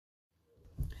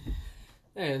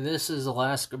Hey, this is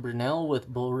Alaska Brunel with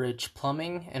Bull Ridge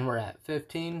Plumbing, and we're at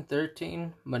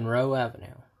 1513 Monroe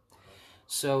Avenue.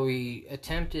 So we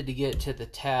attempted to get to the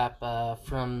tap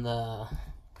from the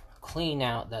clean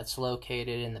out that's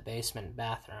located in the basement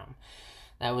bathroom.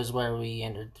 That was where we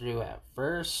entered through at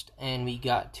first, and we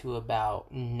got to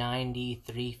about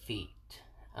 93 feet.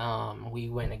 We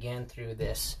went again through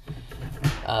this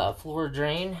floor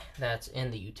drain that's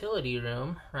in the utility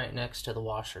room right next to the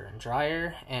washer and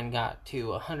dryer, and got to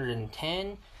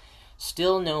 110.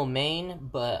 Still no main,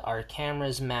 but our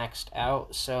camera's maxed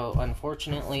out, so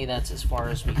unfortunately that's as far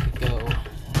as we could go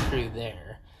through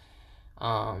there.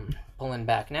 Pulling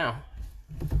back now.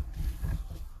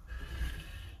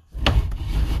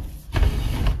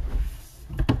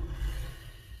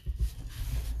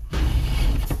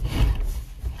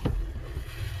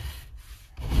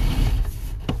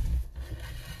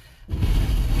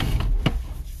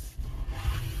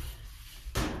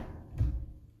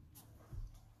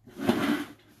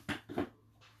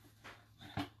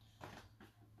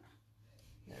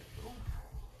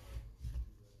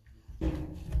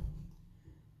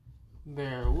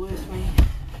 Bear with me.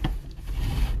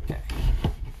 Okay.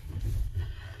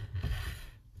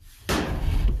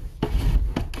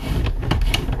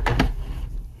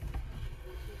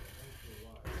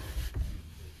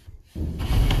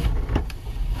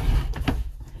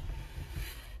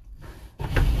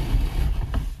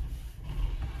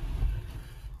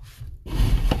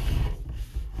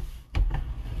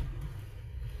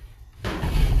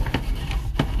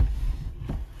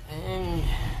 And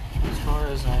as far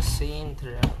as I've seen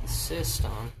throughout the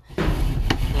system,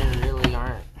 there really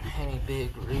aren't any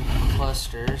big root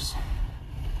clusters.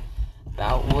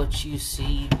 About what you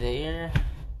see there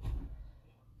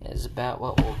is about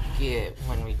what we'll get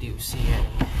when we do see any.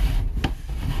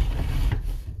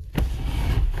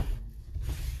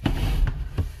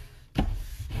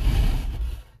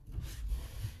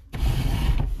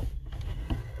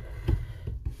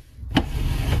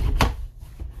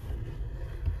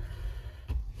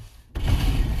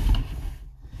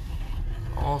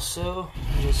 Also,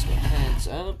 just a heads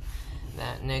up,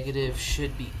 that negative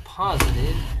should be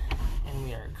positive, and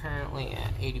we are currently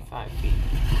at 85 feet.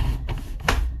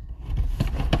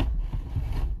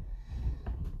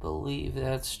 Believe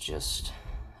that's just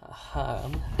a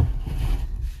hub,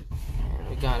 and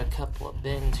we got a couple of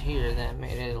bends here that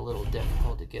made it a little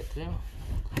difficult to get through.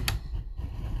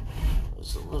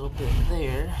 There's a little bit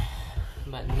there,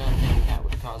 but nothing that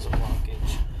would cause a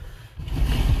blockage.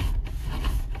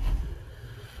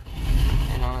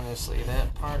 And honestly,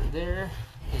 that part there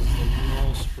is the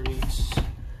most roots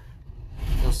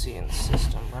you'll see in the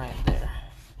system right there.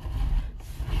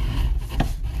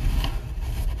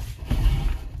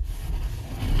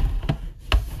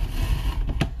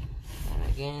 And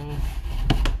again,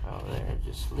 oh, there are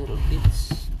just little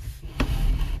bits.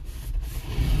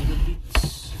 Little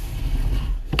bits.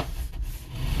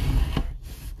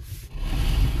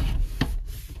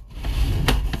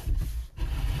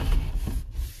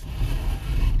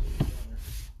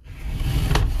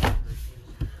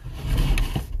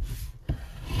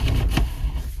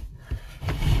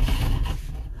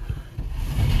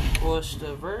 What's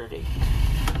the verdict?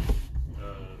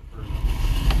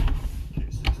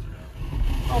 Case 69.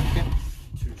 Okay.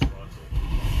 2 spots.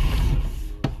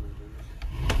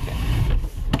 Okay.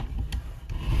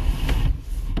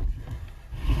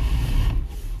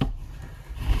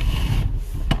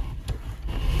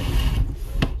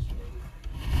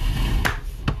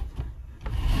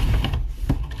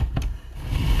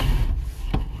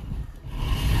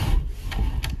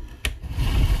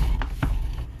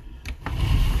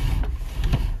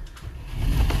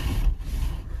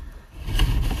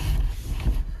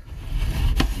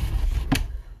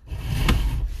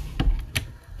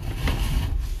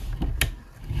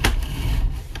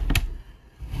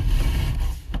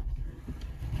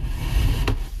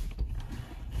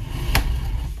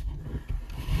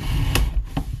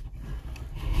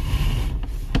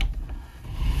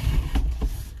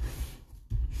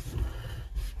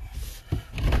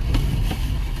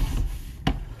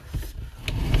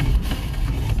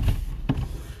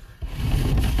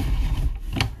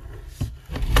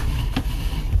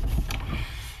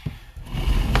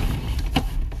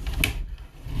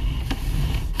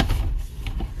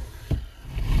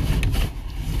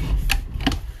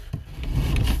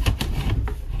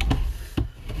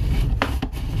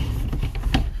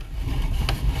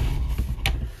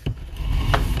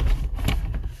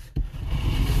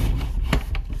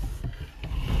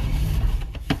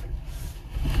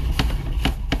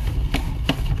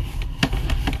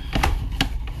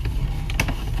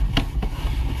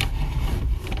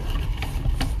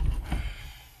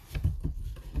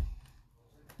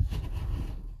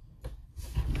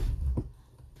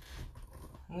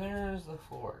 There's the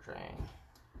floor drain.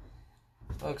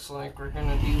 Looks like we're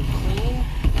gonna do clean.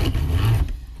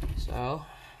 So,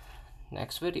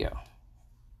 next video.